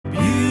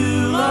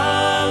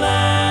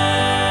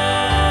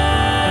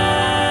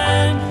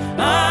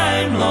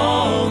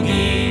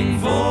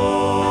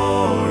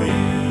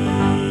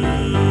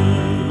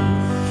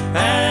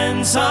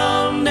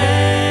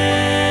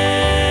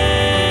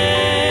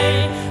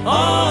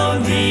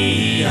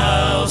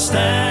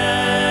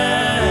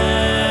stand.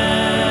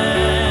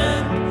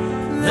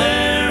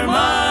 There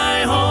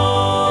my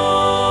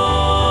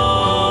home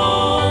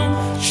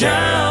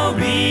shall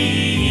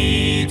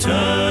be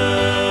eternal.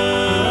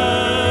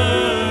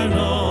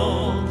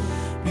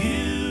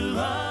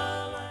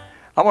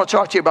 I want to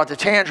talk to you about the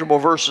tangible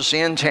versus the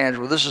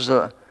intangible. This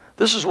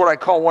is what I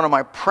call one of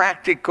my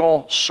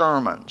practical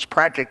sermons.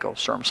 Practical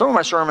sermons. Some of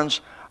my sermons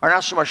are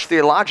not so much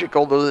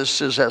theological, though this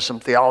has some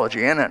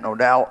theology in it, no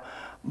doubt,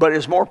 but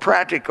is more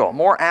practical,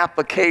 more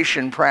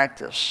application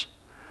practice.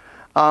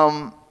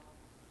 The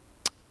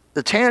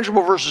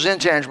tangible versus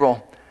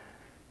intangible.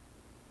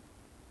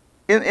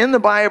 In the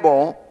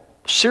Bible,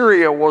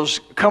 Syria was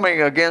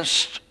coming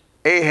against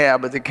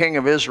Ahab, the king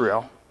of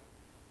Israel.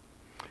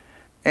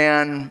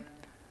 And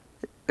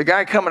the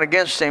guy coming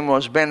against him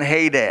was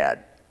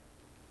Ben-Hadad.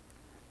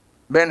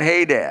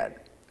 Ben-Hadad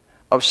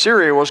of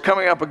Syria was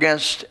coming up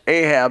against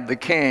Ahab, the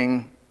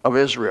king of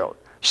Israel.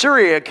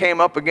 Syria came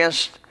up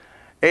against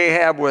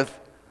Ahab with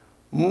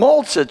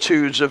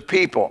multitudes of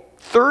people.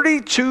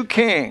 32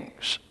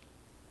 kings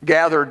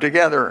gathered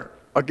together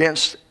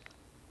against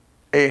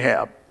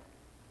Ahab.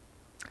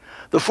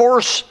 The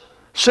force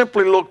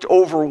simply looked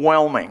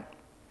overwhelming.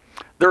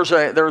 There's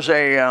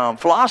a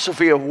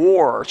philosophy of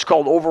war. It's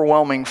called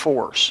overwhelming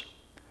force.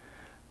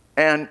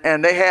 And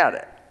they had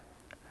it.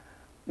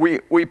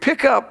 We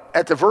pick up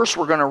at the verse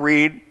we're going to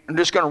read. I'm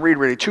just going to read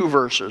really 2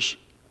 verses,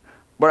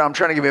 but I'm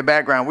trying to give you a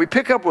background. We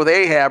pick up with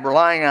Ahab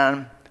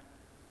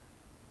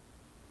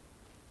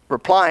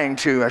replying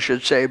to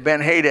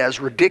Ben-Hadad's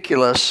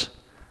ridiculous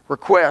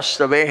request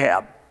of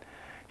Ahab.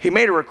 He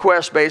made a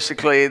request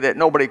basically that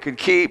nobody could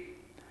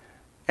keep,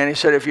 and he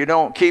said, if you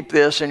don't keep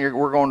this, and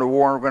we're going to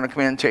war, and we're going to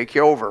come in and take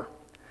you over.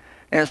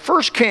 And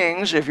 1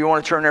 Kings, if you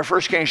want to turn there,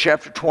 1 Kings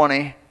chapter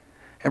 20,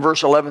 and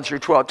verse 11 through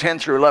 12, 10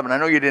 through 11. I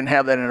know you didn't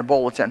have that in a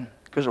bulletin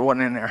because it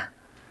wasn't in there.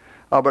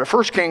 But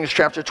 1 Kings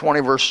chapter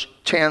 20, verse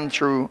 10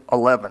 through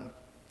 11.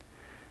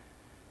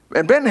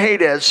 And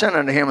Ben-Hadad sent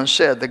unto him and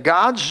said, the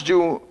gods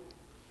do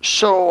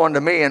so unto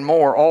me and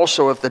more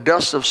also if the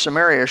dust of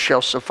Samaria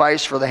shall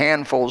suffice for the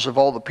handfuls of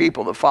all the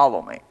people that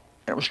follow me.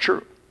 And it was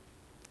true.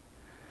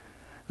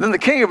 Then the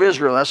king of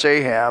Israel, that's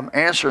Ahab,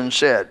 answered and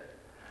said,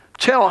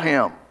 tell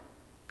him,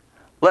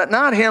 let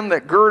not him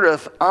that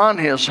girdeth on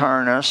his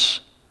harness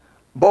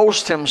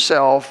boast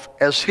himself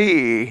as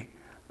he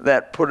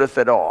that putteth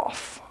it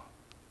off.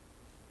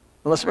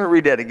 Let me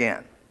read that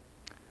again.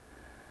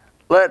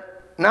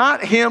 Let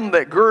not him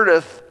that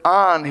girdeth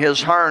on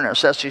his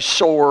harness, that's his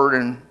sword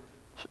and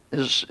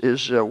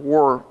his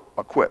war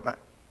equipment.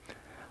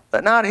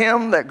 Let not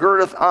him that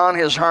girdeth on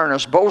his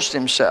harness boast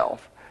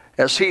himself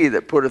as he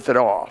that putteth it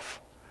off.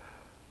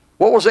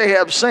 What was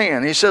Ahab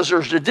saying? He says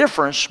there's a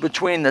difference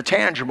between the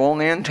tangible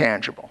and the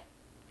intangible.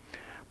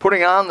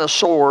 Putting on the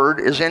sword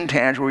is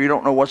intangible. You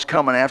don't know what's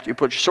coming after you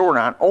put your sword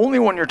on. Only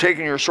when you're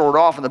taking your sword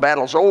off and the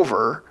battle's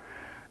over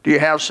do you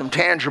have some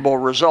tangible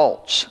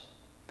results.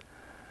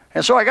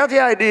 And so I got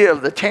the idea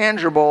of the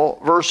tangible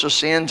versus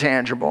the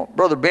intangible.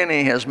 Brother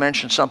Benny has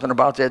mentioned something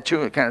about that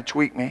too. It kind of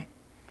tweaked me.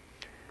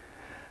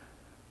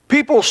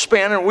 People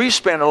spend, and we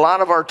spend a lot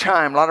of our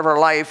time, a lot of our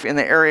life in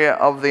the area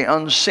of the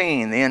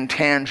unseen, the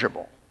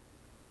intangible.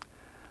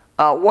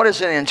 What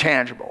is an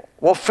intangible?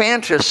 Well,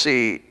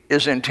 fantasy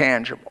is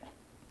intangible.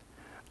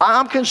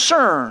 I'm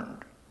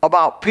concerned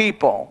about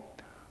people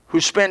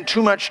who spend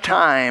too much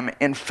time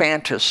in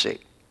fantasy.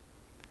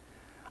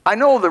 I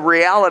know the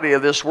reality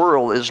of this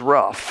world is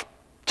rough,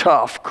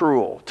 tough,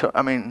 cruel.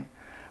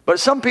 But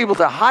some people,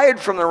 to hide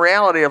from the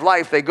reality of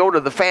life, they go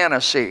to the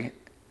fantasy.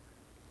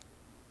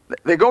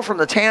 They go from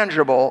the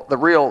tangible, the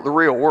real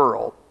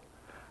world,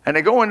 and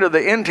they go into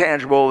the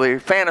intangible, the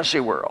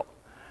fantasy world.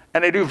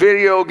 And they do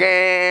video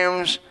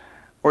games,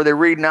 or they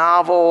read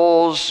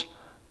novels.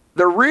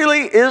 There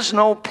really is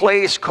no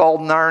place called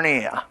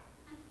Narnia.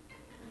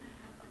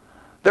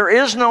 There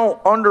is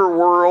no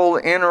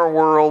underworld, inner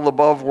world,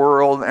 above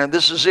world, and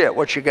this is it,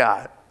 what you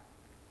got.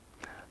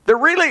 There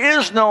really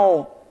is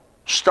no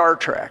Star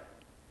Trek,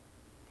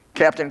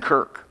 Captain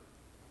Kirk,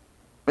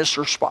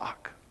 Mr.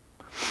 Spock.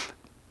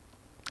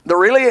 There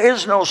really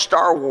is no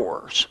Star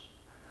Wars.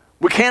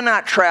 We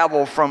cannot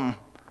travel from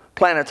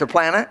planet to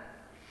planet.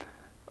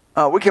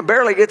 We can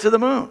barely get to the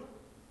moon.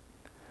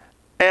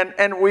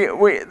 And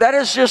we that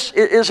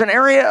is an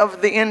area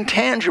of the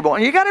intangible.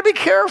 And you got to be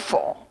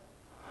careful.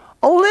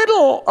 A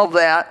little of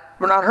that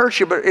will not hurt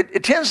you, but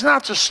it tends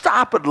not to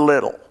stop at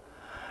little.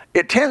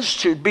 It tends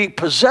to be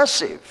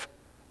possessive.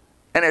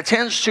 And it's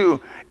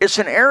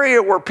an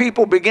area where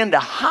people begin to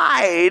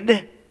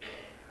hide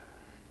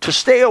to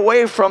stay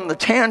away from the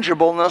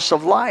tangibleness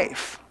of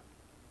life.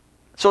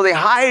 So they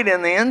hide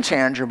in the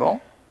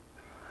intangible.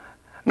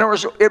 In other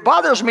words, it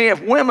bothers me if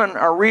women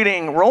are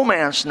reading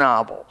romance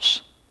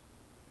novels.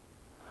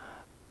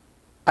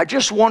 I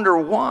just wonder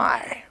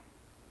why.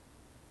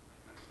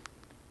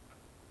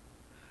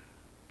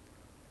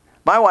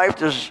 My wife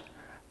does,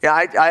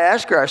 I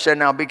asked her, I said,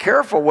 now be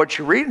careful what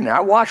you're reading. I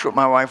watch what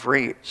my wife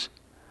reads.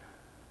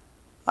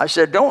 I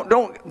said,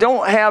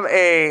 don't have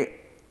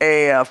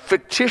a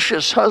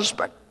fictitious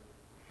husband.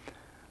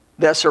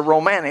 that's a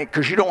romantic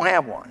because you don't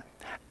have one.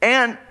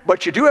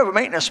 But you do have a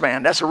maintenance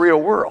man. That's a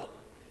real world.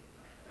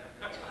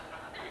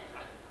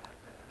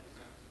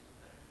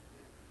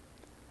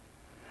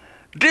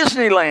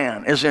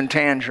 Disneyland is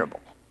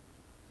intangible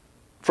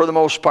for the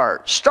most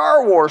part.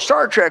 Star Wars,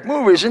 Star Trek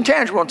movies,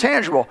 intangible and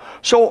tangible.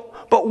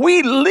 But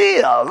we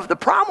live, the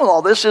problem with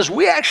all this is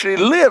we actually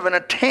live in a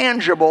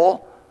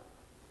tangible,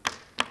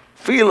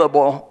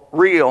 feelable,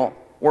 real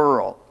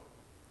world.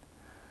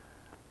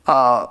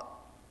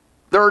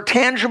 There are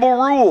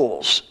tangible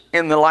rules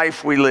in the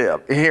life we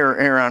live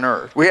here on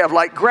earth. We have,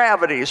 like,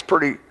 gravity is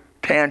pretty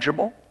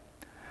tangible.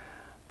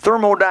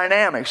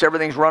 Thermodynamics,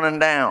 everything's running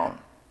down.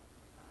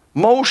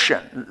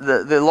 Motion,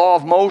 the law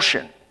of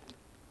motion.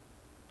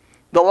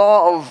 The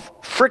law of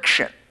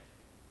friction.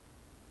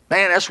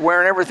 Man, that's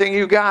wearing everything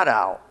you got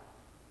out.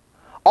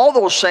 All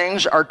those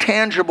things are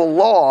tangible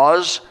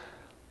laws,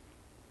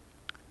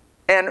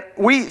 and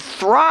we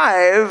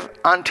thrive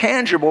on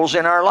tangibles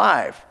in our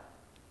life.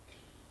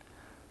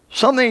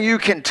 Something you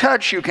can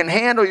touch, you can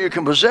handle, you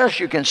can possess,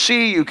 you can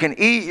see, you can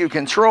eat, you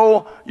can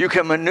throw, you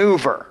can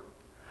maneuver.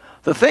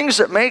 The things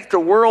that make the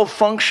world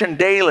function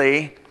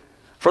daily,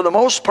 for the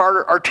most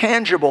part, are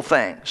tangible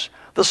things.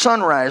 The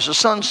sunrise, the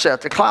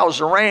sunset, the clouds,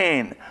 the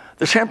rain,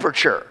 the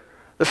temperature,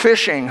 the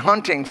fishing,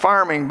 hunting,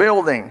 farming,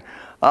 building,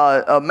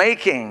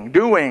 making,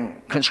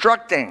 doing,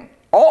 constructing,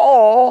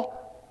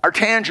 all are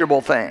tangible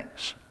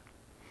things.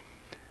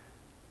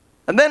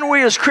 And then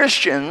we as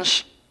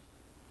Christians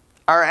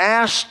are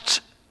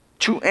asked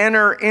to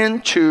enter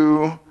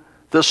into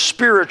the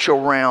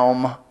spiritual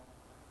realm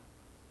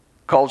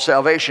called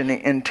salvation,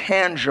 the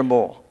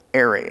intangible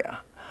area.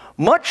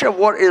 Much of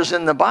what is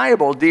in the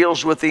Bible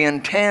deals with the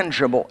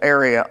intangible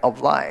area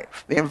of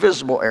life, the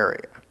invisible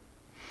area,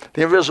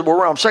 the invisible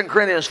realm. 2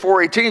 Corinthians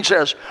 4:18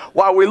 says,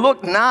 while we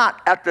look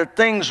not at the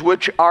things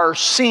which are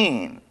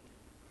seen,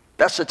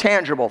 that's the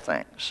tangible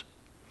things,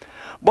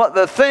 but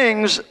the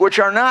things which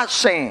are not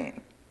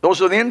seen,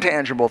 those are the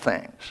intangible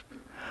things.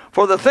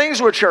 For the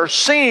things which are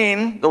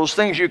seen, those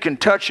things you can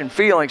touch and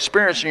feel and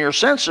experience in your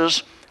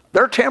senses,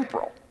 they're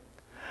temporal.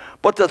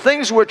 But the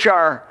things which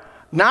are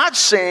not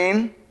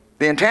seen,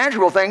 the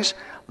intangible things,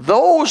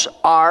 those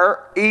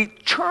are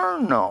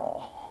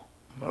eternal.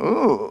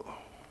 Ooh.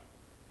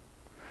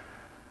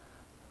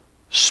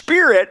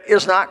 Spirit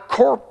is not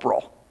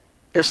corporal.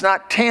 It's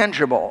not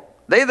tangible.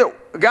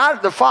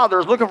 God the Father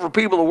is looking for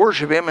people to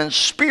worship Him in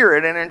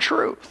spirit and in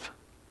truth.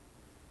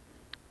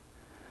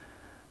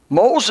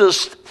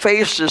 Moses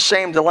faced the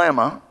same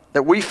dilemma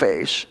that we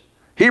face.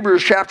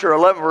 Hebrews chapter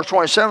 11 verse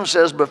 27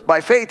 says, but by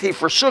faith he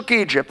forsook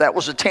Egypt. That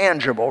was a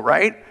tangible,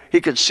 right?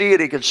 He could see it,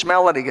 he could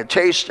smell it, he could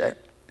taste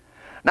it.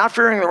 Not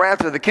fearing the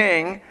wrath of the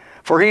king,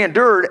 for he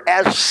endured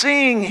as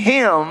seeing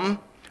him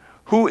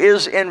who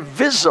is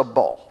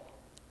invisible.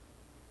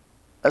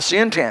 That's the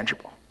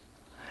intangible.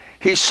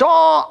 He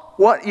saw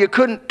what you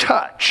couldn't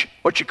touch,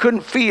 what you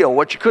couldn't feel,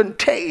 what you couldn't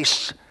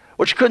taste,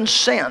 what you couldn't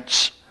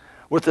sense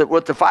with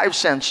the five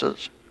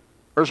senses.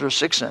 Or is there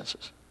six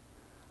senses?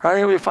 How do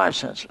you have five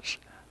senses?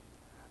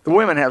 The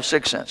women have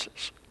six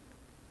senses.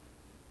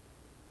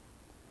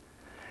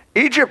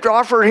 Egypt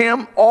offered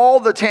him all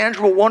the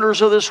tangible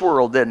wonders of this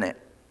world, didn't it?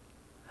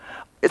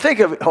 Think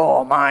of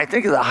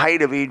the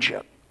height of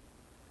Egypt,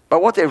 by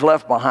what they've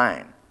left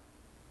behind.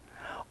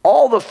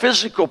 All the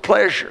physical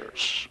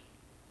pleasures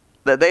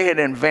that they had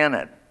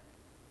invented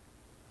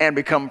and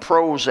become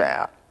pros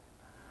at,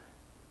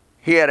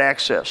 he had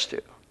access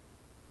to.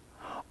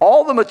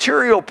 All the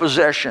material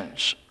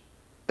possessions,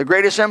 the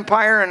greatest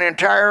empire in the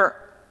entire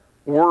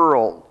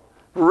world,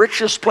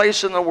 richest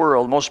place in the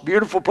world, most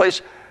beautiful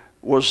place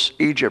was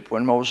Egypt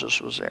when Moses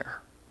was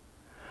there.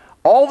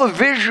 All the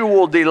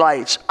visual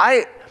delights.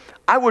 I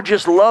would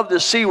just love to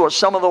see what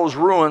some of those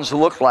ruins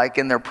look like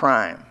in their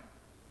prime.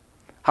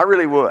 I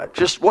really would.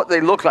 Just what they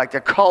look like,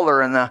 the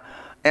color and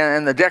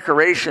the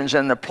decorations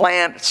and the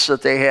plants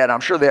that they had.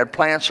 I'm sure they had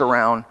plants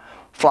around,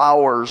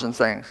 flowers and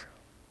things.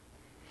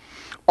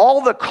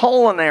 All the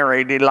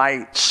culinary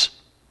delights,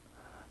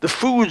 the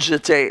foods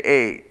that they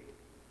ate,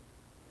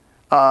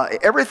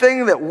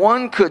 everything that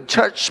one could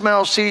touch,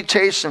 smell, see,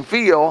 taste, and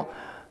feel,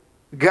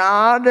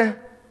 God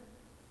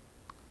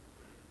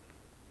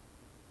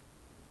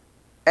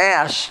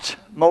asked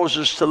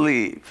Moses to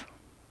leave.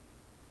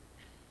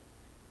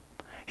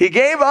 He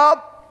gave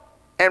up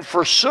and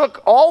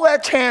forsook all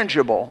that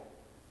tangible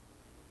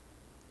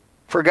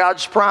for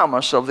God's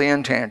promise of the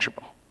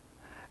intangible,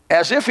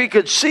 as if he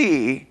could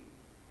see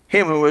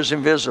him who is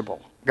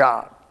invisible,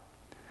 God.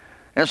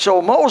 And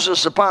so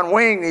Moses, upon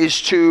weighing these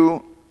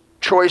two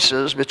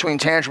choices between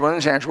tangible and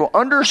intangible,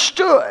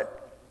 understood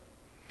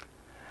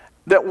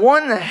that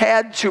one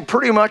had to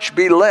pretty much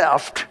be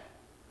left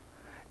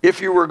if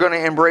you were going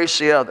to embrace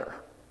the other.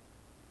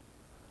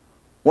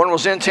 One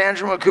was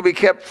intangible, it could be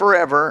kept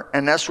forever,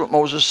 and that's what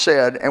Moses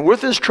said. And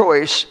with his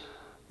choice,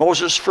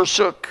 Moses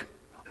forsook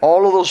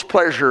all of those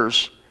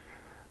pleasures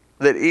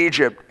that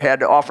Egypt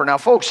had to offer. Now,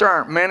 folks, there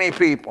aren't many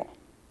people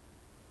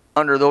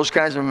under those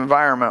kinds of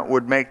environment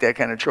would make that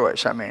kind of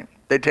choice. I mean,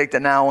 they'd take the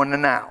now and the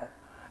now.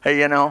 Hey,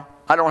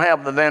 I don't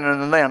have the then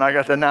and the then. I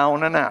got the now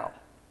and the now.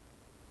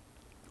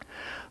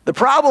 The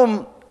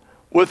problem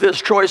with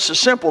this choice is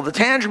simple. The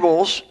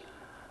tangibles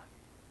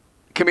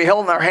can be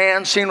held in our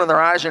hands, seen with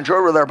our eyes,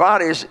 enjoyed with our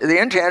bodies. The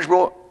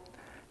intangible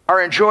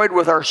are enjoyed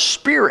with our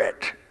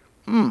spirit.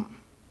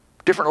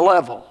 Different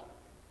level.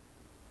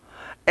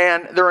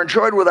 And they're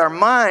enjoyed with our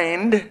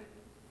mind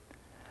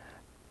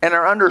and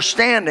our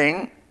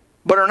understanding,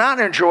 but are not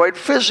enjoyed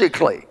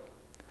physically.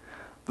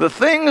 The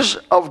things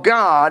of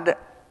God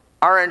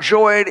are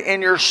enjoyed in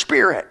your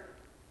spirit.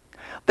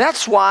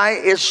 That's why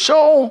it's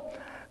so,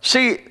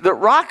 see, the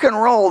rock and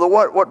roll,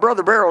 what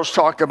Brother Barrows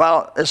talked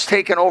about, has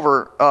taken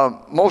over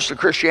most of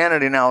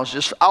Christianity now. Is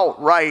just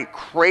outright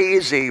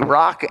crazy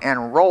rock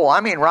and roll.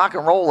 I mean rock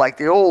and roll like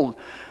the old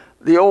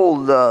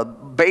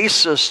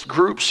bassist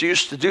groups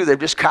used to do. They've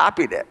just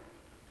copied it.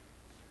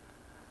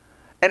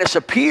 And it's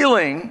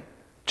appealing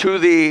to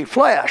the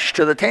flesh,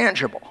 to the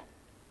tangible.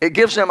 It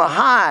gives them a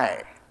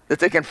high that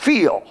they can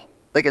feel.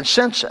 They can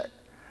sense it.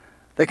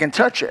 They can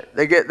touch it.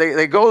 They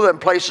go to them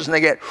places and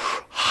they get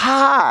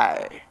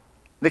high.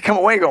 They come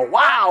away and go,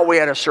 wow, we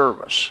had a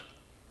service.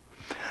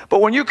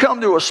 But when you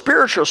come to a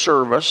spiritual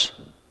service,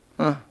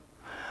 and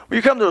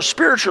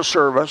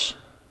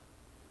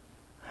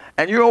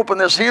you open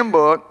this hymn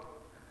book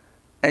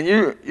and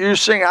you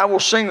sing, I will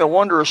sing the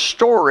wondrous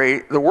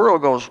story, the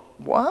world goes,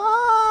 what?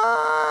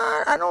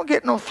 I don't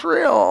get no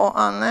thrill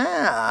on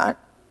that.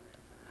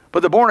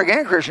 But the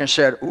born-again Christian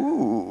said,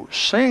 ooh,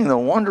 sing the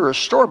wondrous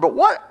story. But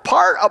what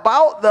part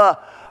about the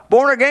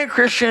born-again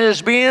Christian is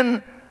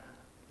being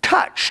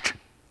touched?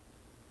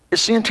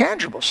 It's the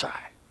intangible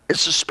side.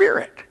 It's the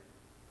spirit.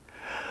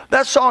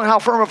 That song, How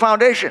Firm a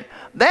Foundation,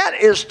 that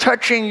is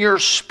touching your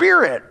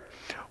spirit.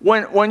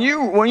 When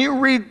you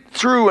read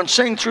through and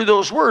sing through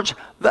those words,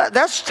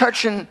 that's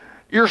touching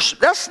your,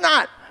 that's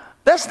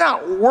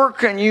not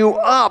working you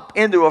up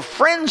into a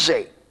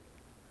frenzy.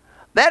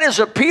 That is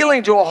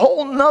appealing to a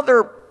whole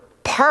nother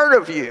part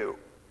of you,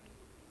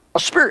 a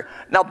spirit.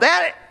 Now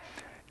that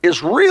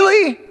is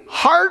really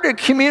hard to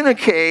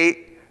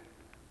communicate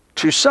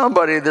to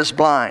somebody that's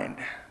blind.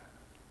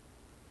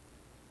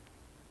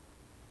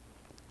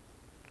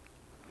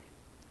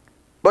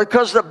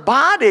 Because the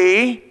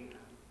body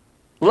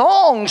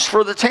longs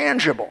for the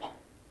tangible.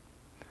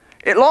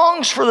 It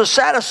longs for the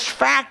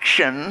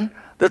satisfaction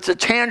that the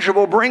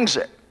tangible brings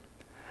it.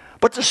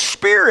 But the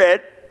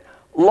spirit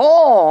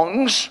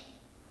longs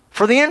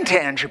for the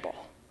intangible.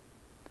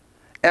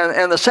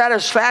 And the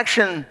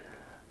satisfaction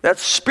that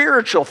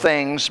spiritual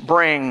things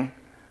bring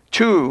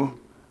to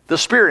the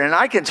spirit. And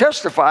I can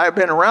testify, I've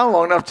been around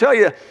long enough to tell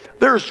you,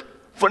 there's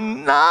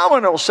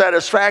phenomenal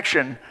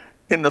satisfaction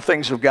in the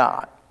things of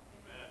God.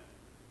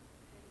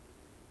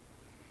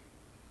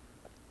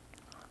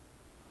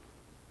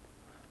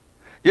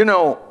 You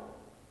know,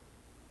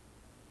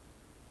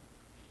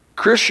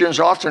 Christians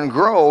often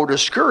grow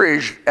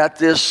discouraged at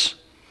this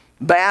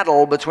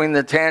battle between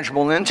the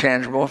tangible and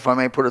intangible, if I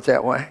may put it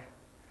that way.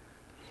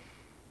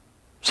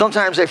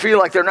 Sometimes they feel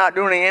like they're not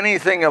doing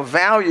anything of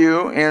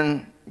value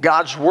in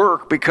God's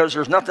work because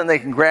there's nothing they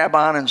can grab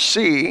on and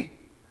see.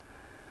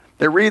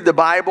 They read the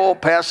Bible,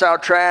 pass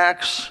out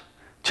tracts,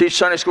 teach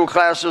Sunday school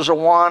classes,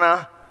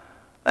 Awana,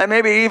 and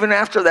maybe even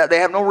after that they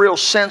have no real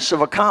sense of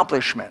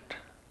accomplishment.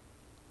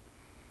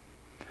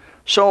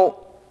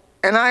 So,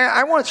 and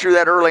I went through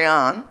that early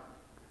on,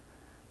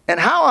 and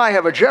how I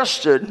have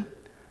adjusted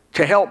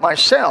to help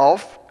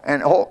myself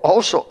and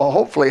also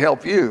hopefully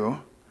help you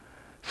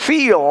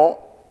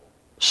feel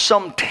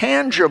some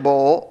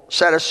tangible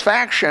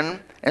satisfaction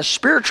and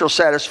spiritual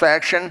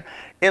satisfaction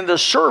in the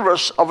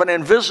service of an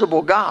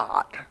invisible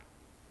God.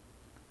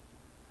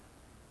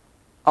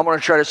 I'm going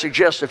to try to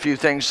suggest a few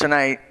things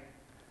tonight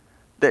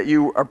that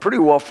you are pretty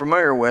well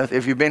familiar with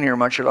if you've been here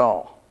much at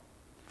all.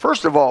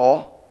 First of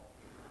all,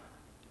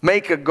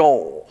 make a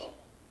goal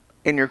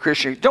in your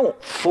Christian.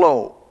 Don't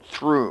float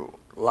through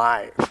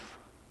life.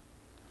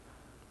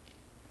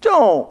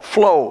 Don't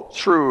float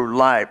through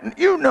life.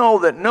 You know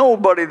that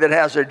nobody that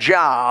has a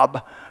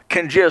job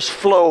can just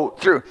float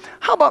through.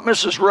 How about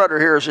Mrs. Rudder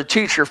here as a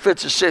teacher, 5th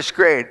to 6th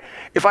grade?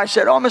 If I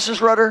said, oh,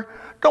 Mrs. Rudder,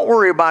 don't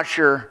worry about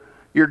your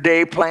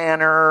day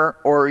planner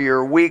or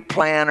your week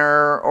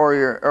planner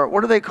or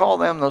what do they call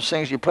them, those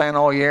things you plan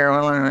all year?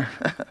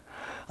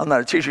 I'm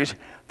not a teacher.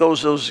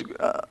 Those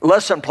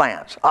lesson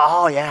plans.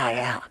 Oh,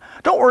 yeah.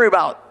 Don't worry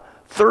about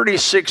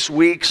 36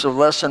 weeks of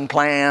lesson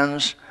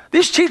plans.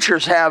 These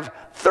teachers have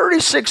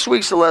 36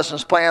 weeks of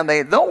lessons planned.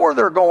 They know where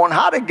they're going,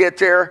 how to get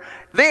there.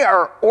 They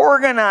are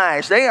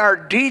organized. They are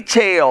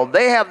detailed.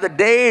 They have the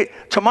day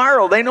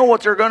tomorrow. They know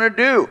what they're going to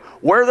do,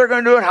 where they're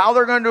going to do it, how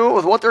they're going to do it,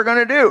 with what they're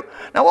going to do.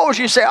 Now, what would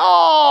you say?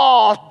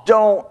 Oh,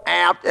 don't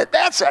apt it.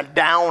 That's a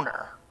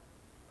downer.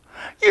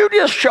 You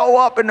just show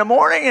up in the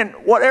morning and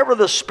whatever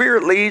the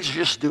Spirit leads,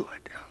 just do it.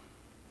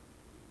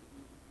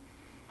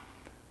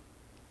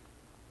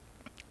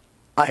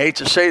 I hate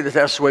to say that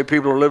that's the way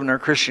people are living their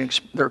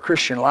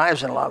Christian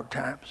lives in a lot of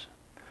times.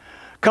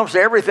 Comes to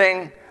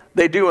everything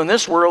they do in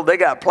this world, they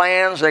got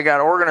plans, they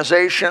got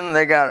organization,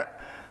 they got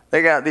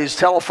They got these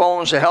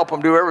telephones to help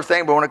them do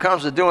everything, but when it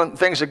comes to doing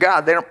things of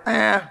God, they don't,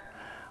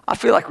 I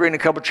feel like reading a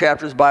couple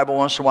chapters of the Bible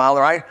once in a while,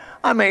 or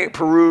I may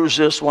peruse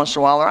this once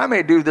in a while, or I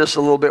may do this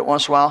a little bit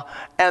once in a while,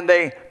 and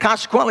they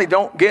consequently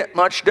don't get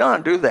much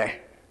done, do they?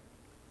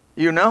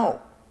 You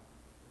know.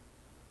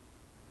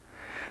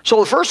 So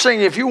the first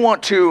thing, if you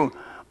want to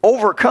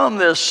overcome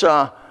this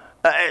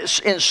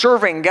in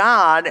serving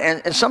God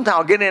and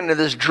somehow get into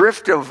this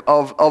drift of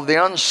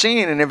the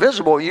unseen and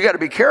invisible, you got to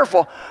be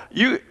careful.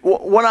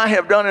 What I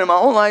have done in my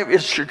own life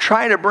is to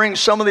try to bring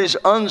some of these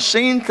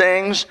unseen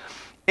things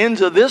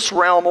into this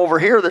realm over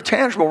here, the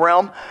tangible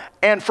realm,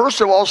 and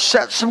first of all,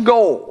 set some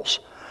goals.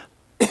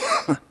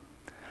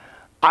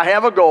 I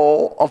have a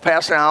goal of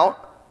passing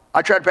out.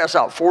 I try to pass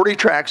out 40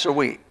 tracts a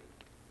week.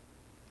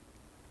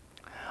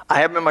 I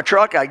have them in my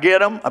truck. I get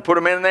them. I put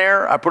them in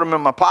there. I put them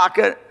in my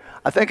pocket.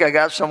 I think I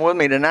got some with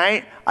me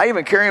tonight. I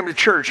even carry them to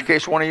church in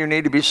case one of you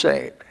need to be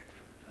saved.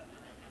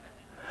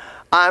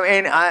 I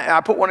mean, I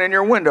put one in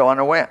your window on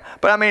the way.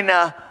 But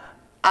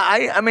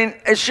I mean,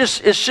 it's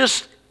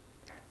just,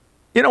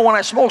 you know, when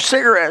I smoke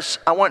cigarettes,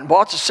 I went and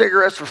bought the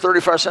cigarettes for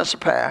 35 cents a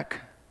pack.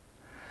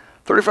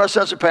 35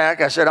 cents a pack.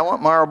 I said, I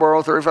want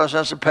Marlboro, 35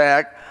 cents a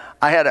pack.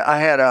 I had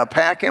a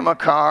pack in my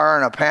car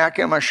and a pack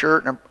in my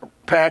shirt and a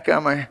pack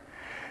on my,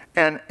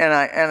 and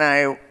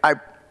I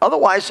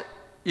otherwise,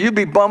 you'd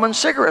be bumming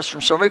cigarettes from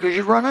somebody because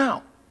you'd run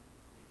out.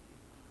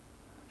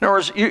 In other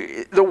words,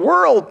 the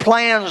world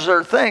plans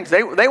their things.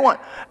 They want,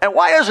 and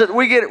why is it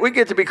we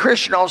get to be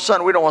Christian all of a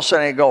sudden we don't want to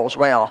set any goals?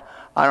 Well,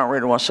 I don't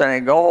really want to set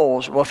any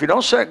goals. Well, if you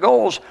don't set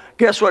goals,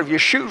 guess what? If you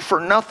shoot for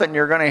nothing,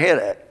 you're going to hit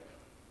it.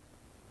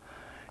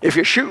 If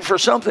you shoot for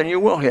something, you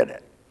will hit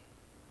it.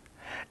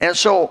 And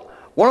so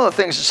one of the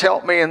things that's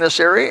helped me in this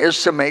area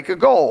is to make a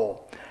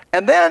goal.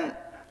 And then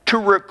to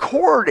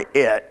record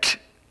it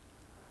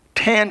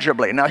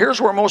tangibly. Now,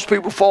 here's where most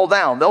people fall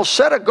down. They'll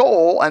set a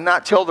goal and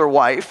not tell their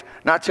wife,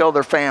 not tell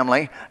their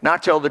family,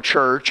 not tell the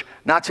church,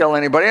 not tell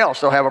anybody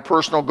else. They'll have a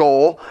personal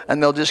goal,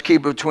 and they'll just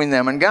keep it between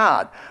them and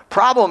God.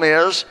 Problem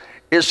is,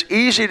 it's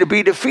easy to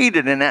be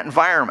defeated in that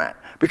environment.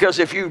 Because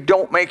if you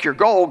don't make your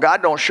goal,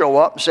 God don't show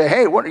up and say,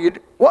 hey, what you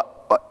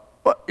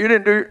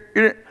didn't do,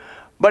 you didn't.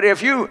 But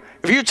if you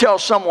tell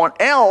someone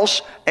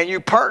else and you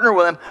partner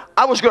with them,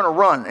 I was going to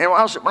run. And when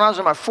I was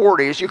in my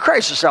 40s, you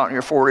crisis out in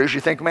your 40s, you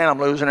think, man, I'm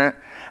losing it.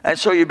 And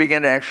so you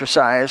begin to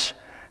exercise.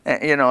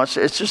 And, you know, it's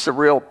just a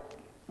real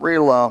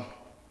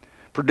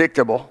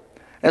predictable.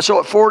 And so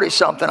at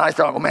 40-something, I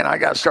thought, well, man, I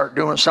got to start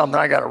doing something.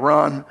 I got to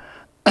run.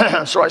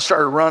 So I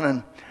started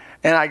running.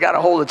 And I got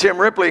a hold of Tim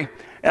Ripley.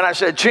 And I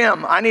said,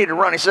 Tim, I need to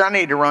run. He said, I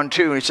need to run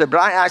too. And he said, but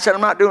I said,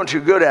 I'm not doing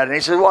too good at it. And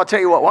he said, well, I'll tell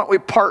you what, why don't we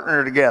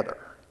partner together?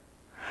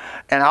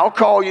 And I'll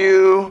call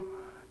you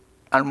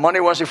on Monday,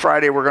 Wednesday,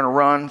 Friday. We're going to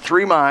run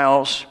 3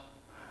 miles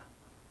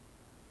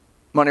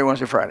Monday,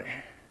 Wednesday, Friday.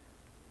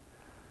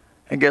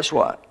 And guess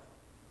what?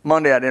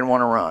 Monday I didn't want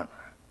to run.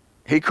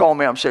 He called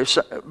me up and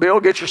said, Bill,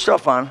 get your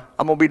stuff on.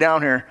 I'm going to be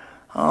down here.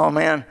 Oh,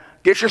 man.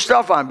 Get your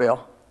stuff on,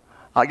 Bill.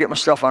 I'll get my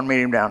stuff on,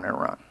 meet him down there and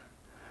run.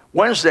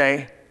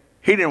 Wednesday,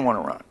 he didn't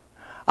want to run.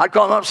 I'd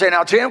call him up and say,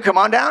 now, Tim, come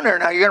on down there.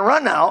 Now, you're going to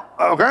run now.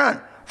 Oh, come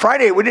on.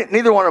 Friday,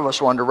 neither one of us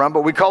wanted to run,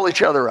 but we called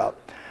each other up.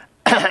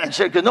 And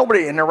said, because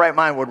nobody in their right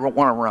mind would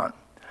want to run.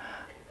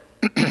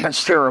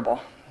 It's terrible.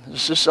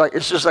 It's just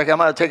like I'm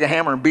going to take a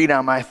hammer and beat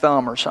on my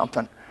thumb or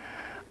something.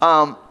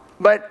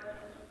 But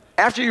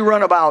after you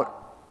run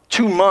about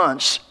 2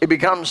 months, it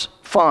becomes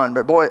fun.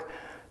 But boy,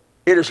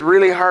 it is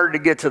really hard to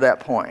get to that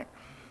point.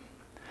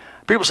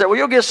 People say, well,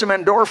 you'll get some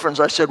endorphins.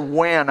 I said,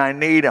 when I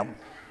need them.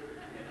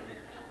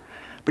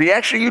 But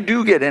you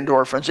do get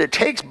endorphins. It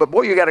takes, but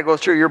boy, you got to go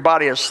through. Your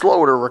body is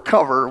slow to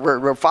recover.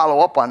 We'll follow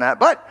up on that.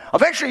 But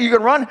eventually you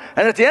can run,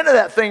 and at the end of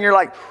that thing, you're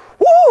like,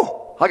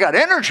 whoo, I got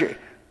energy.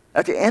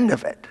 At the end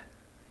of it.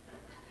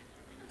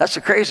 That's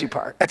the crazy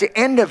part. At the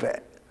end of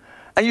it.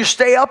 And you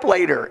stay up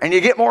later, and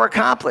you get more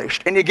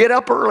accomplished, and you get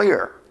up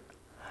earlier.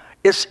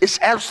 It's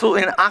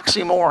absolutely an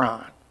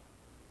oxymoron.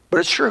 But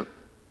it's true.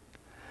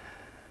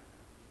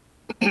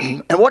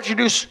 And what you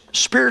do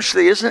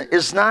spiritually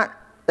is not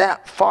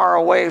that far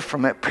away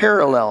from it.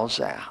 Parallels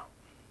that.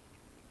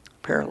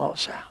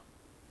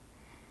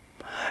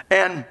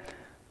 And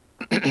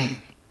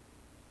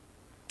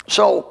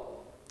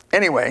so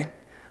anyway,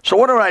 so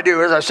what I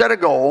do is I set a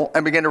goal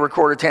and begin to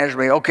record it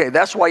tangibly. Okay,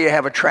 that's why you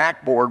have a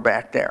track board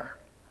back there.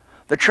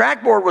 The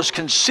track board was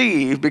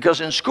conceived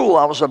because in school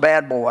I was a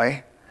bad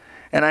boy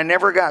and I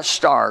never got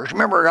stars.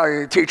 Remember how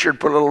your teacher would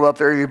put a little up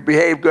there, you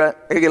behave good,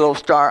 you get a little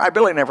star. I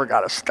really never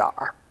got a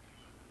star.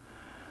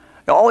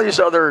 All these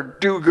other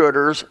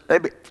do-gooders, they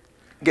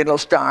get a little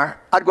star.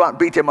 I'd go out and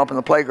beat them up in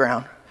the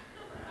playground.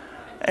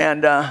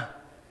 And I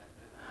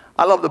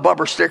love the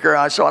bumper sticker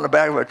I saw on the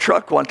back of a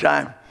truck one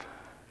time.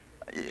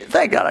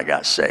 Thank God I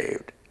got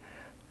saved.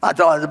 I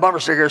thought the bumper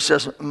sticker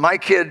says, my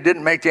kid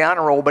didn't make the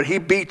honor roll, but he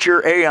beat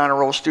your A honor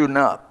roll student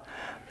up.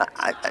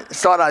 I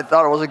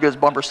thought it was a good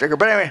bumper sticker.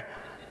 But anyway,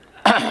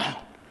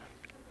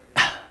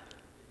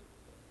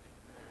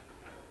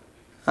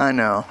 I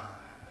know.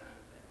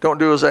 Don't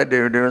do as I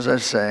do, do as I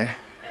say.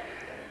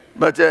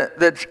 But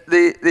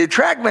the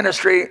track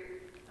ministry,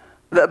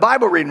 the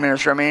Bible reading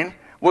ministry, I mean,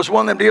 was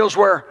one of them deals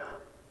where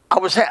I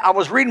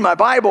was reading my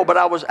Bible, but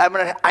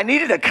I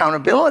needed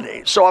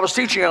accountability. So I was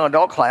teaching young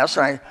adult class,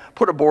 and I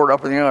put a board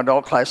up in the young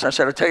adult class, and I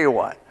said, I'll tell you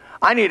what,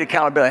 I need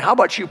accountability. How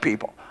about you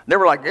people? They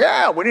were like,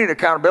 yeah, we need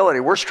accountability.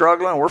 We're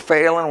struggling, we're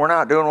failing, we're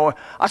not doing well.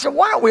 I said,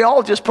 why don't we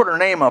all just put our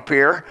name up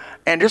here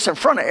and just in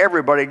front of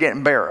everybody get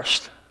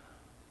embarrassed?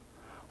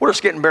 We'll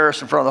just get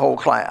embarrassed in front of the whole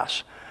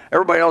class.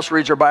 Everybody else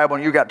reads their Bible,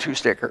 and you got 2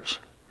 stickers.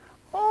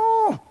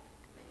 Oh.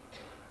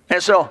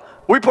 And so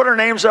we put our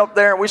names up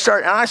there,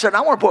 and I said,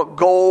 I want to put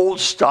gold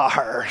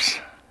stars.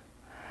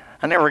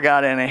 I never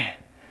got any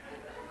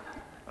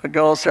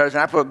gold stars,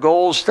 and I put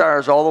gold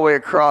stars all the way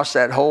across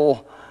that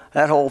whole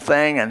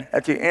thing, and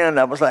at the end,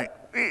 I was like,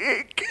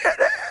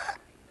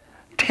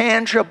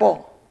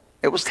 tangible.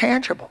 It was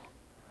tangible.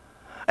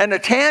 And the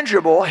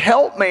tangible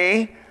helped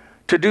me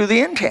to do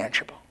the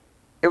intangible.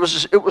 It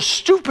was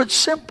stupid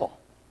simple.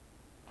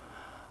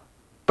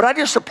 But I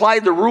just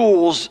applied the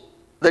rules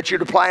that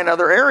you'd apply in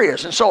other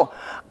areas. And so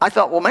I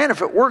thought, well, man,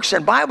 if it works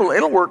in Bible,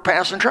 it'll work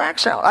passing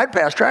tracts out. I'd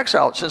passed tracts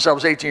out since I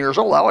was 18 years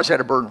old. I always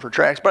had a burden for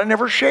tracts, but I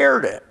never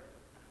shared it.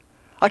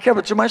 I kept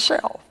it to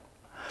myself.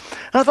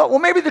 And I thought, well,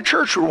 maybe the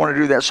church would want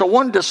to do that. So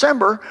one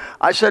December,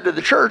 I said to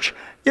the church,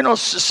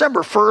 it's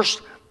December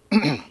 1st.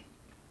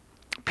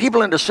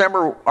 People in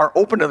December are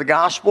open to the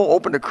gospel,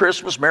 open to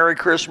Christmas, Merry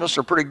Christmas.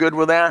 They're pretty good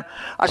with that.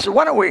 I said,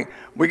 why don't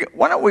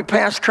we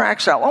pass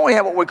tracts out? Why don't we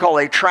have what we call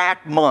a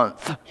tract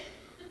month? It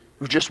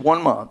was just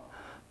 1 month,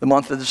 the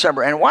month of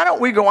December. And why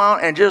don't we go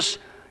out and just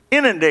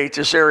inundate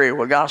this area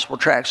with gospel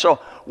tracts? So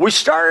we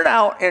started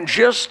out in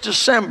just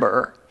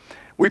December.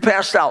 We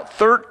passed out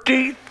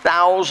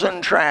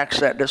 30,000 tracts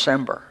that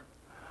December.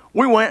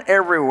 We went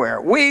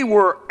everywhere.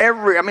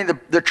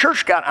 The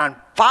church got on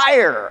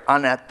fire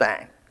on that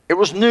thing. It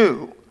was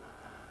new.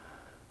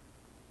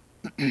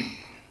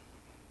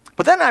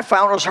 But then I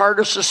found it was hard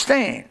to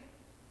sustain.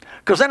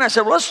 Because then I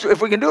said, well,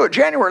 if we can do it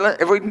January,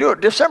 if we can do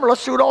it December,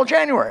 let's do it all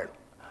January.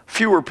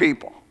 Fewer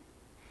people.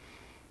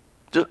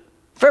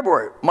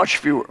 February, much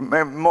fewer.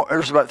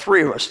 There's about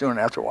 3 of us doing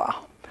it after a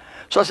while.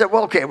 So I said,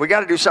 well, okay, we got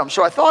to do something.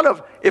 So I thought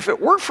of, if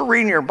it worked for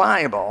reading your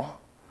Bible,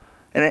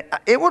 and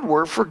it would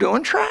work for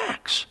doing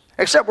tracts.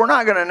 Except we're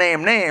not going to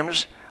name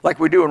names like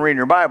we do in reading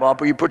your Bible.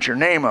 But you put your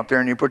name up there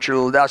and you put your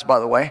little dots. By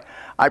the way,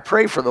 I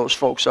prayed for those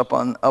folks up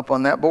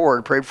on that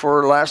board. Prayed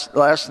for last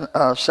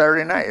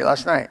Saturday night,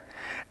 last night.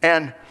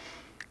 And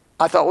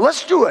I thought, well,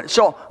 let's do it.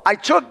 So I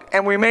took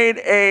and we made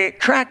a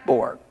tract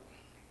board.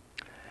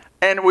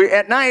 And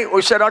at night,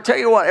 we said, I'll tell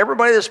you what,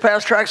 everybody that's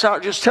passed tracts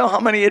out, just tell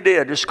how many you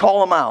did. Just call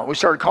them out. We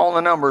started calling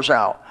the numbers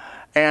out.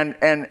 And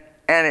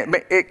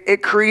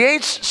it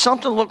creates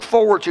something to look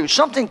forward to,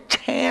 something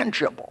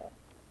tangible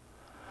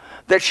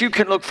that you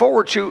can look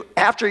forward to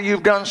after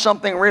you've done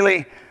something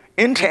really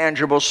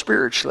intangible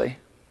spiritually.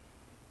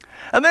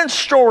 And then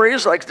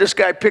stories like this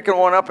guy picking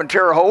one up in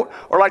Terre Haute,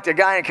 or like the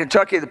guy in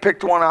Kentucky that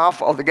picked one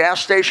off of the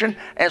gas station,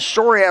 and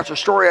story after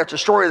story after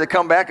story that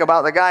come back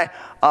about the guy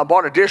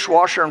bought a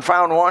dishwasher and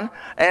found one,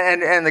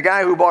 and the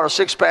guy who bought a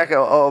 6-pack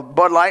of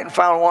Bud Light and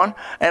found one,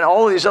 and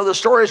all of these other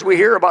stories we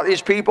hear about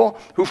these people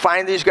who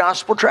find these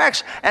gospel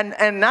tracts. And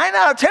 9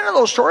 out of 10 of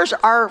those stories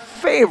are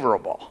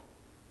favorable.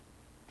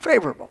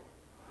 Favorable.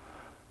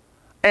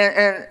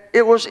 And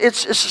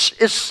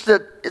it's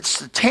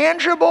the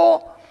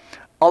tangible,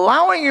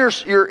 allowing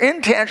your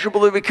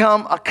intangible to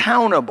become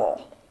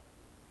accountable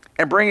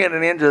and bringing it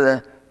into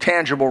the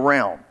tangible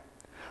realm.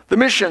 The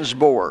missions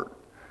board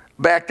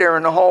back there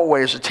in the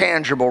hallway is a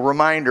tangible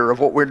reminder of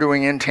what we're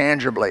doing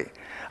intangibly.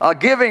 A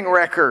giving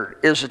record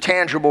is a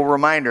tangible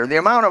reminder. The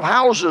amount of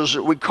houses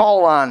that we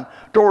call on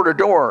door to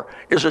door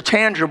is a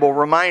tangible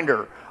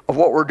reminder of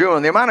what we're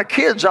doing. The amount of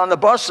kids on the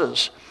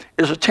buses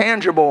is a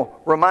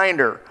tangible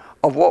reminder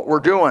of what we're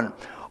doing.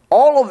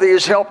 All of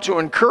these help to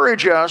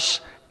encourage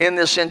us in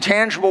this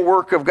intangible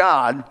work of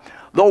God.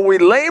 Though we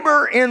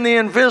labor in the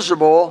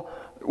invisible,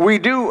 we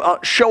do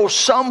show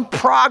some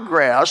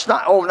progress,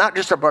 not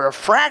just about a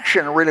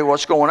fraction of really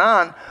what's going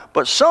on,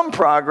 but some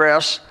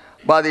progress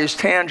by these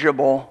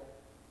tangible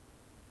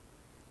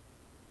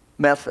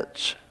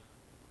methods.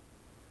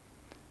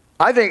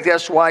 I think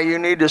that's why you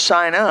need to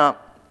sign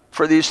up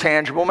for these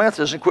tangible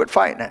methods and quit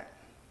fighting it.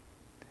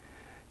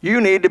 You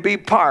need to be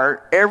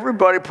part,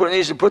 everybody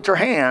needs to put their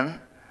hand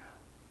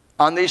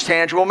on these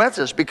tangible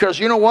methods, because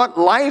you know what?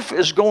 Life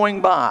is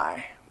going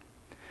by.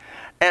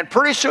 And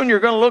pretty soon you're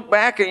going to look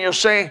back and you'll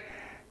say,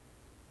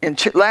 in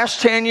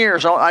last 10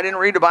 years, I didn't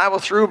read the Bible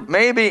through,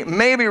 maybe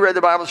read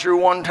the Bible through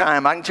one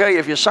time. I can tell you,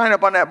 if you sign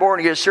up on that board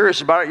and get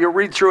serious about it, you'll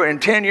read through it in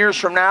 10 years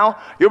from now.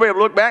 You'll be able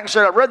to look back and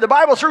say, I've read the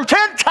Bible through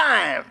 10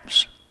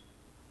 times.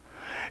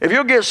 If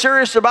you'll get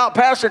serious about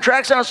passing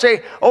tracts out and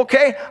say,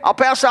 okay, I'll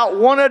pass out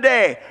one a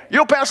day.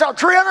 You'll pass out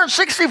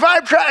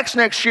 365 tracts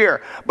next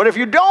year. But if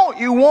you don't,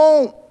 you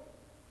won't.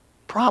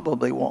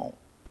 Probably won't.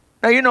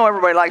 Now, you know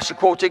everybody likes to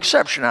quote the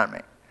exception on me.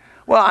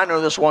 Well, I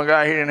know this one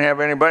guy, he didn't have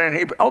anybody.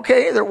 And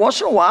okay, there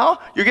once in a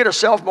while, you get a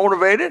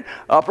self-motivated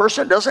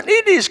person that doesn't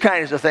need these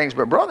kinds of things.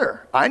 But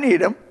brother, I need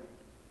them.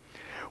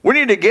 We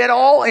need to get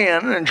all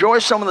in and enjoy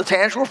some of the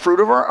tangible fruit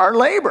of our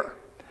labor.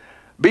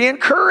 Be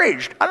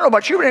encouraged. I don't know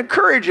about you, but it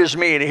encourages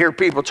me to hear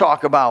people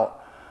talk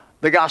about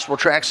the gospel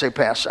tracts they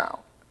pass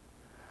out.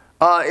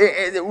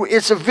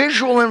 It's a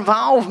visual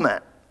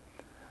involvement.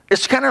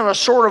 It's kind of a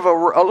sort of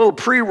a little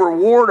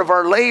pre-reward of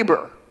our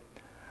labor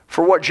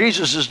for what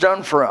Jesus has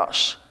done for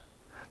us.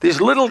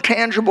 These little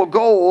tangible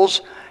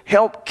goals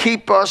help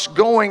keep us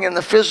going in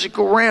the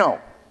physical realm.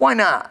 Why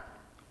not?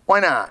 Why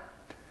not?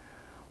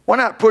 Why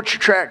not put your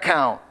tract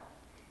count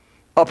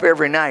up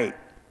every night?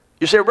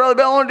 You say, Brother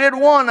Bill only did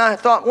one. I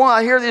thought, well,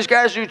 I hear these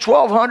guys do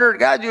 1,200,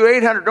 guys do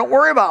 800. Don't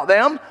worry about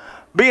them.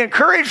 Be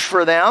encouraged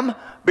for them.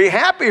 Be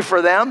happy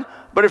for them.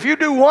 But if you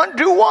do one,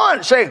 do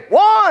one. Say,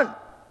 one.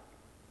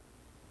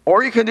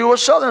 Or you can do what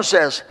Southern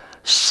says,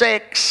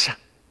 6.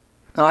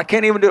 No, I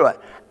can't even do it.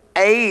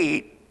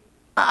 8.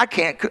 I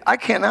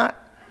cannot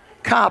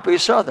copy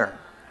Southern.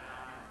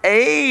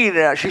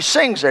 8. She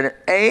sings it.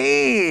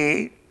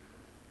 8.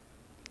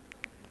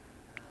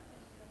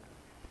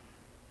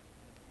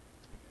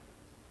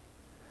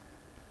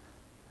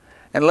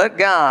 And let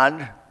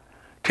God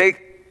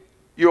take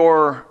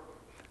your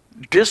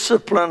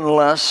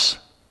disciplineless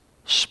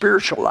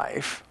spiritual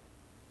life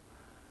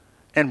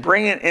and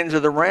bring it into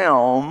the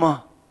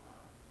realm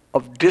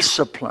of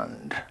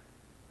disciplined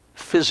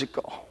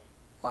physical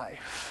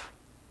life.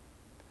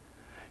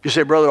 You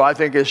say, Brother, I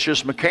think it's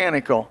just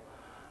mechanical.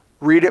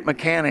 Read it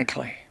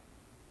mechanically.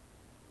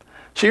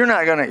 So you're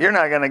not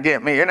gonna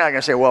get me. You're not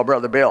gonna say, well,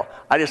 Brother Bill,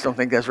 I just don't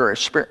think that's very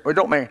spiritual. Well,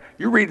 don't make.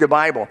 You read the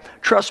Bible.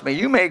 Trust me,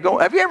 you may go.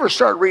 Have you ever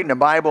started reading the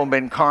Bible and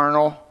been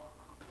carnal?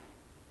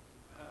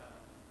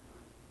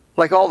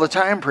 Like all the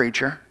time,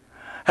 preacher.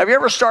 Have you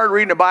ever started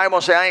reading the Bible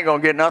and say, I ain't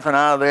gonna get nothing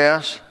out of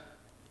this?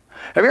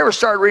 Have you ever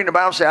started reading the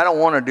Bible and say, I don't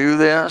want to do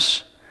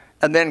this?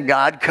 And then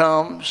God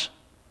comes.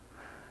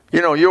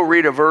 You know, you'll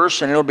read a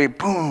verse and it'll be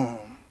boom.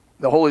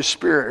 The Holy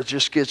Spirit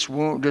just gets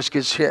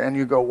hit, and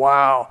you go,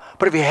 wow.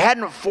 But if you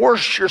hadn't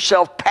forced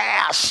yourself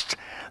past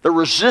the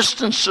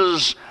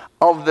resistances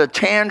of the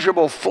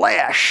tangible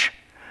flesh,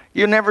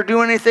 you never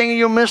do anything and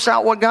you'll miss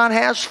out what God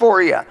has for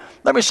you.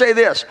 Let me say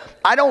this.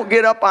 I don't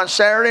get up on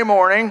Saturday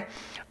morning,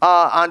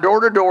 on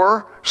door to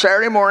door,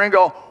 Saturday morning and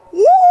go,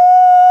 woo!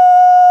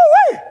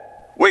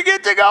 We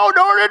get to go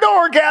door to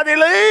door, Kathy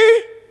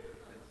Lee.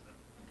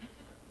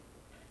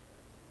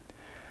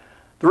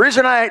 The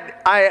reason I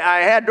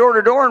had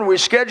door-to-door and we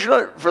schedule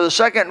it for the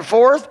 2nd and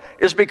 4th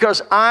is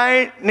because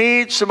I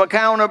need some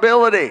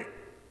accountability.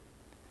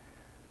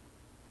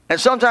 And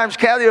sometimes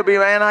Kathy will be,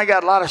 man, I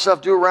got a lot of stuff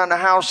to do around the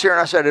house here.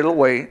 And I said, it'll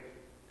wait.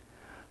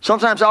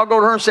 Sometimes I'll go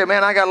to her and say,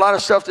 man, I got a lot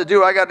of stuff to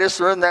do. I got this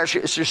and that.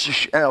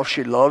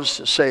 She loves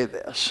to say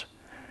this.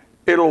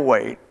 It'll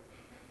wait.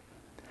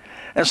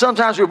 And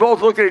sometimes we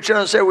both look at each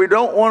other and say, we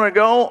don't want to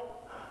go.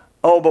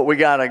 Oh, but we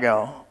got to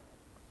go.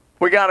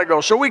 We got to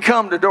go. So we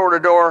come to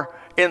door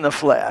in the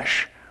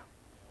flesh.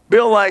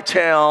 Bill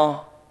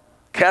Lytell,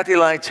 Kathy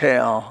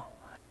Lytell,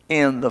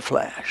 in the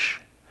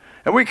flesh.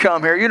 And we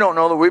come here. You don't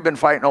know that we've been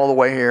fighting all the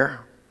way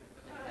here.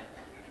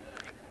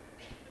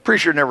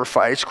 Preacher never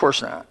fights. Of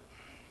course not.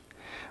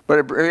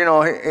 But,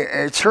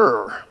 it's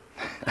her.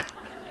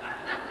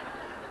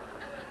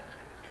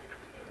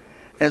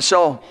 And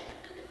so,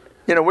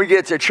 we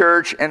get to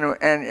church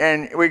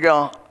and we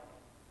go,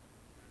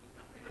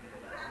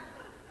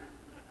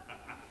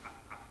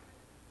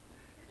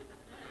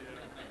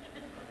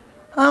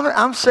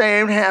 I'm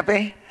saved,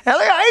 happy. How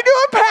you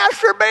doing,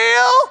 Pastor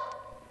Bill?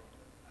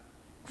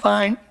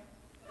 Fine.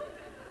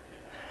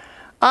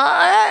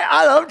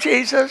 I love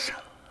Jesus.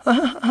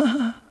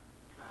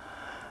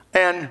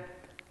 And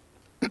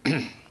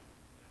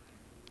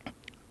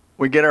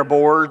we get our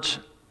boards,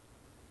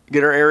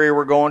 get our area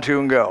we're going to,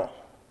 and go.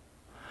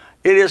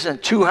 It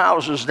isn't 2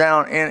 houses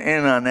down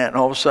in on that, and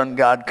all of a sudden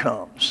God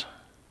comes.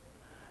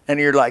 And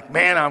you're like,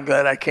 man, I'm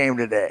glad I came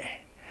today.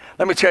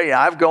 Let me tell you,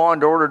 I've gone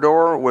door to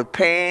door with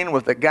pain,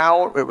 with the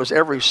gout. It was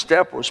every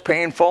step was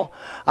painful.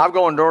 I've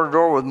gone door to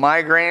door with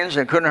migraines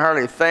and couldn't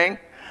hardly think.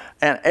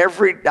 And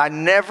I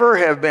never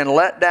have been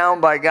let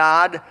down by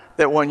God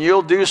that when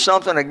you'll do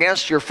something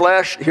against your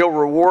flesh, He'll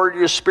reward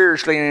you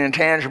spiritually in an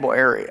intangible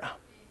area.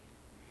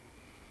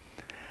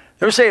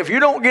 Let me say, if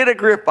you don't get a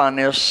grip on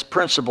this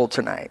principle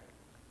tonight,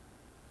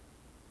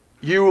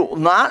 you will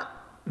not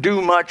do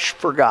much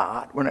for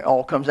God when it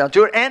all comes down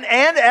to it. And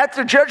at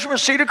the judgment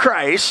seat of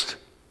Christ,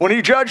 when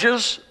He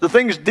judges the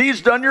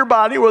deeds done in your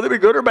body, whether it be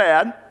good or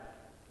bad,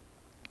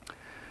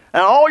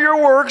 and all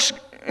your works,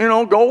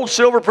 gold,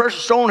 silver,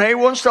 precious stone, hay,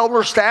 wood, and stubble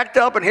are stacked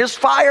up, and His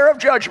fire of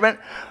judgment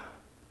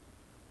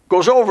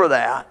goes over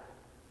that.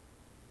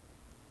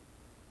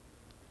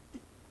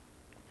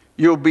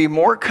 You'll be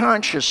more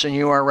conscious than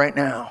you are right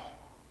now.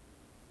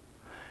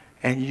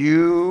 And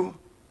you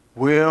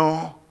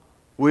will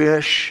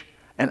wish,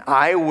 and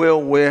I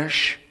will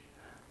wish,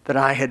 that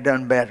I had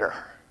done better.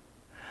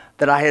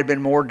 That I had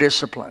been more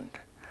disciplined,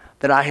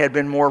 that I had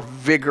been more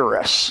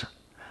vigorous,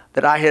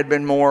 that I had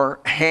been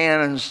more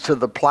hands to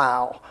the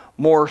plow,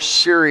 more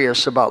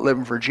serious about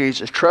living for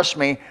Jesus. Trust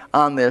me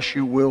on this,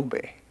 you will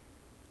be.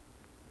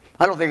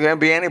 I don't think there'll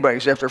be anybody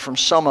except from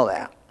some of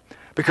that.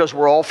 Because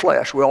we're all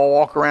flesh. We all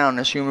walk around in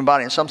this human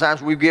body. And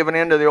sometimes we've given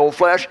in to the old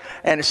flesh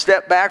and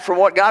stepped back from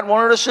what God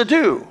wanted us to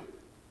do.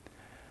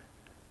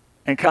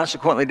 And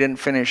consequently didn't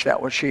finish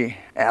that which He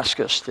asked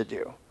us to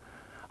do.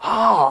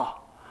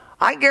 Oh,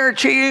 I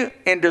guarantee you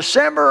in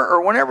December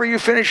or whenever you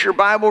finish your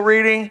Bible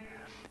reading,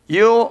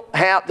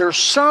 there's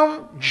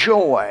some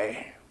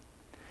joy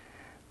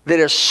that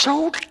is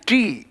so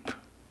deep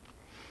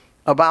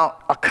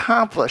about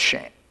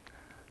accomplishing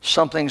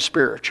something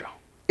spiritual.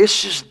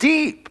 It's just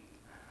deep.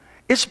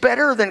 It's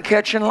better than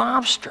catching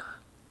lobster.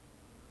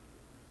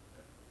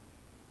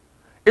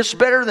 It's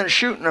better than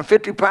shooting a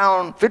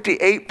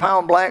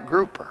 58-pound black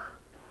grouper.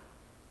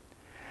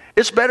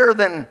 It's better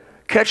than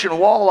catching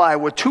walleye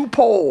with 2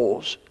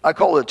 poles. I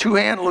call it a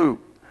 2-hand loop.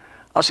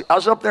 I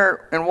was up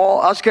there I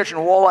was catching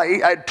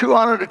walleye. I had 2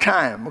 on at a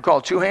time. We call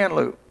it 2-hand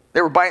loop.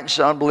 They were biting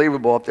so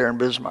unbelievable up there in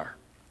Bismarck.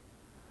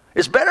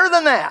 It's better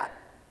than that.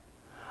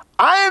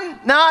 I'm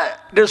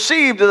not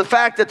deceived to the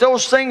fact that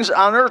those things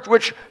on earth,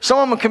 which some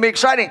of them can be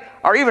exciting,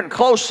 are even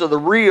close to the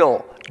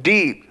real,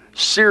 deep,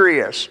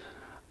 serious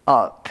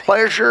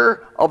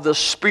pleasure of the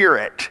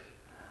Spirit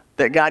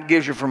that God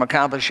gives you from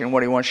accomplishing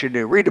what He wants you to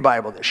do. Read the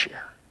Bible this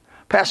year.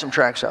 Pass some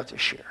tracts out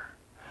this year.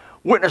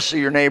 Witness to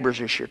your neighbors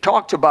this year.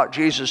 Talk about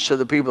Jesus to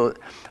the people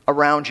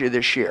around you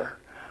this year.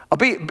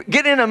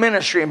 Get in a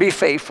ministry and be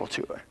faithful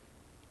to it.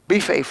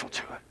 Be faithful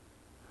to it.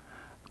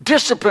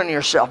 Discipline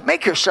yourself.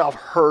 Make yourself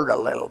hurt a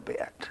little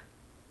bit.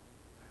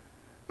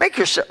 Make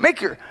your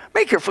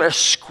flesh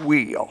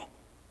squeal.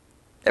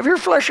 Have your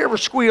flesh ever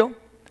squealed?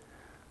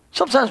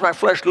 Sometimes my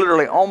flesh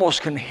literally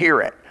almost can hear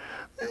it.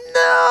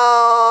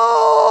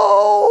 No.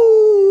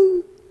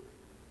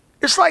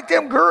 It's like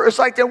them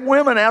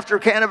women after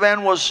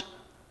Canavan was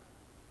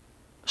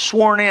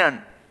sworn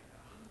in.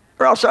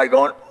 They're outside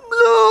going,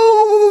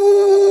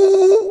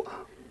 no.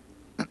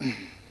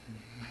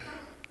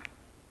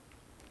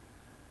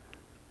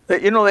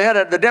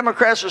 The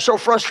Democrats are so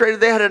frustrated,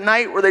 they had a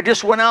night where they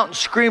just went out and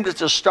screamed at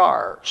the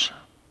stars.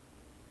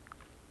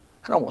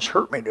 It almost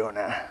hurt me doing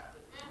that.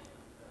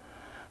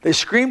 They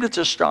screamed at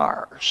the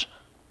stars.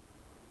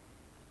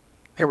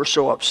 They were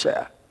so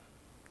upset.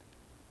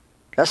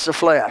 That's the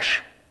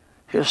flesh.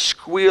 He'll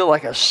squeal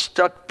like a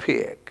stuck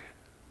pig.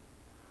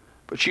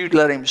 But you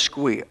let him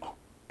squeal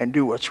and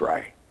do what's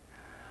right.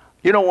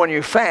 When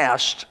you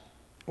fast,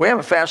 we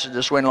haven't fasted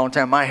this way in a long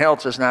time. My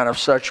health is not of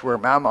such where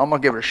I'm going to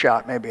give it a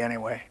shot maybe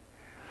anyway.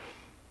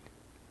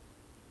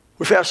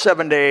 We fast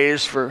 7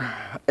 days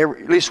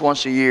at least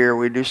once a year.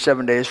 We do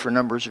 7 days for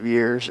numbers of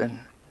years. And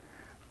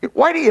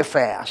why do you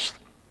fast?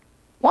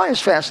 Why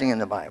is fasting in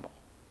the Bible?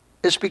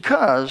 It's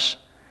because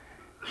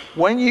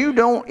when you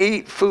don't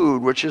eat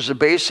food, which is a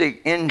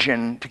basic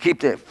engine to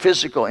keep the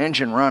physical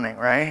engine running,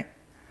 right?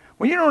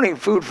 When you don't eat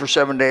food for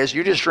 7 days,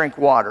 you just drink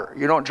water.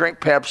 You don't drink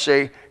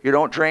Pepsi. You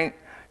don't drink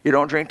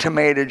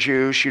tomato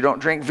juice. You don't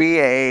drink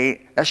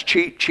V8. That's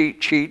cheat.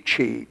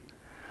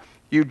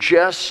 You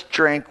just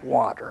drink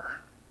water.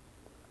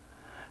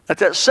 At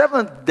that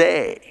 7th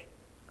day,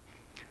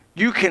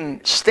 you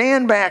can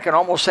stand back and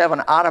almost have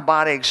an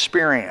out-of-body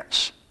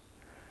experience.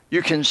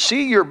 You can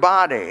see your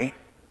body,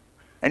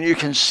 and you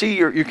can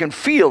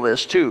feel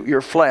this too,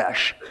 your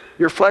flesh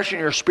and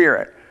your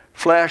spirit.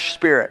 Flesh,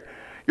 spirit.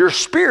 Your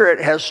spirit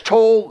has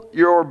told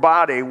your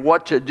body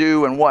what to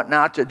do and what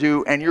not to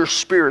do, and your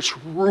spirit's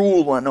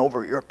ruling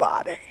over your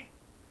body.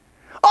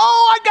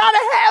 Oh, I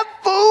gotta have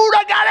food,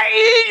 I gotta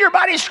eat. Your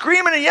body's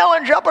screaming and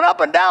yelling, jumping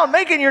up and down,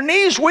 making your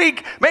knees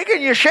weak,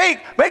 making you shake,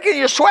 making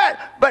you sweat.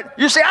 But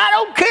you say, I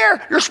don't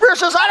care. Your spirit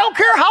says, I don't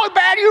care how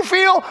bad you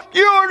feel,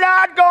 you're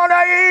not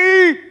gonna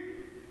eat.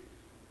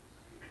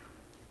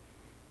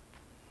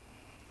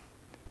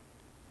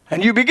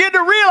 And you begin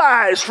to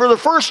realize for the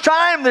first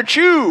time that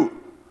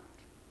you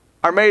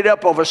are made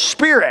up of a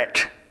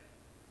spirit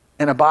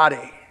and a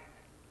body.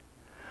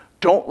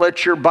 Don't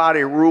let your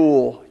body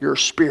rule your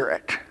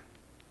spirit.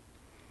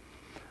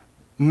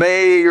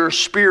 May your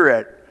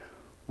spirit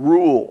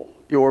rule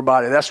your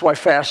body. That's why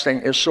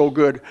fasting is so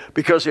good,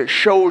 because it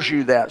shows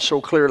you that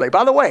so clearly.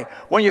 By the way,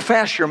 when you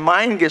fast, your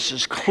mind gets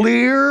as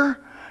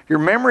clear, your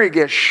memory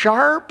gets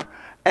sharp,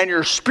 and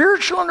your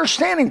spiritual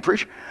understanding,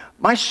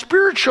 my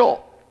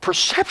spiritual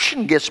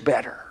perception gets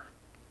better.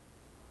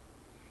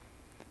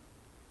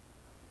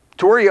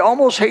 To where you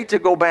almost hate to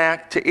go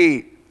back to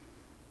eat.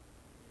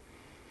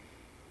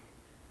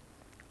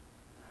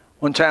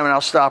 One time, and I'll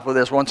stop with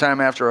this, one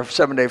time after a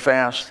 7-day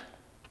fast,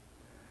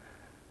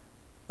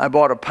 I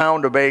bought a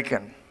pound of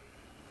bacon.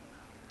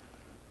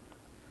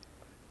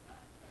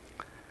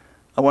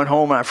 I went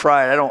home and I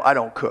fried. I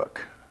don't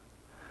cook.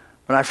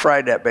 But I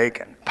fried that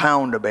bacon,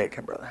 pound of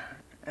bacon, brother.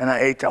 And I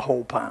ate the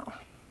whole pound.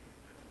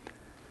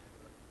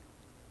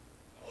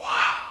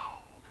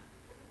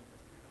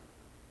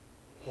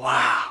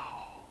 Wow.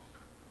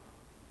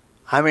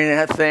 I mean,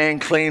 that thing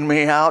cleaned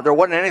me out. There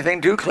wasn't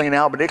anything to clean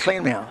out, but it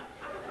cleaned me out.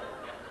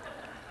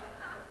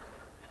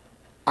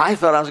 I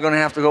thought I was going to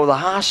have to go to the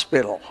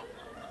hospital.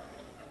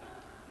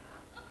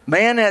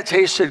 Man, that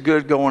tasted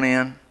good going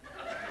in.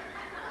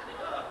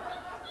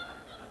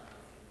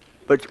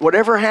 But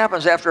whatever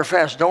happens after a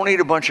fast, don't eat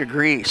a bunch of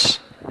grease.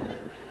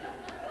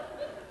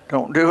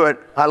 Don't do it.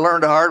 I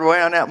learned the hard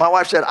way on that. My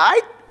wife said,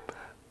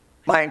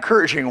 my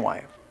encouraging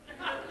wife,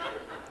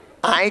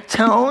 I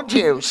told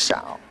you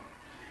so.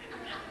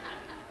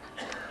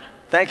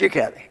 Thank you,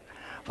 Kathy.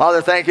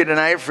 Father, thank you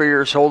tonight for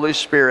your Holy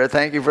Spirit.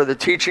 Thank you for the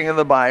teaching of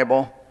the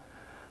Bible.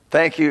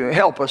 Thank you.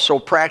 Help us so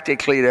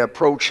practically to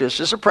approach this.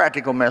 This is a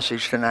practical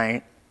message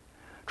tonight.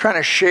 I'm trying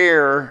to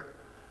share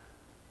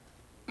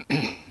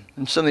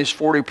in some of these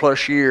 40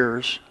 plus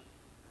years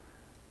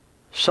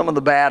some of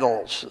the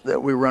battles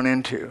that we run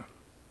into.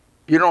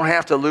 You don't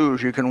have to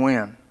lose, you can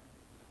win.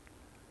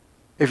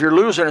 If you're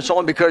losing, it's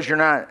only because you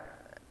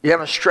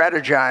haven't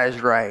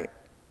strategized right.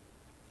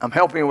 I'm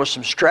helping you with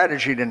some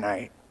strategy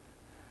tonight.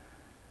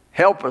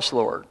 Help us,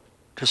 Lord,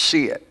 to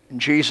see it. In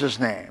Jesus'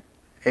 name,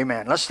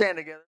 amen. Let's stand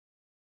together.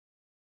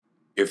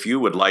 If you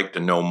would like to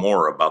know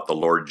more about the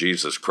Lord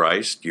Jesus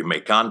Christ, you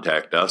may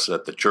contact us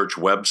at the church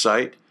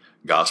website,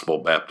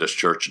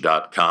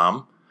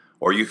 gospelbaptistchurch.com,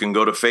 or you can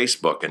go to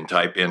Facebook and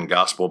type in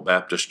Gospel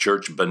Baptist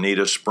Church,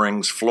 Bonita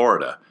Springs,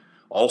 Florida.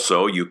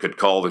 Also, you could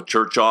call the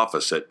church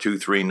office at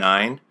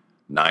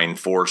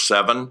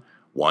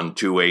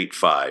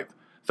 239-947-1285.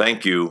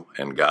 Thank you,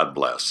 and God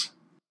bless.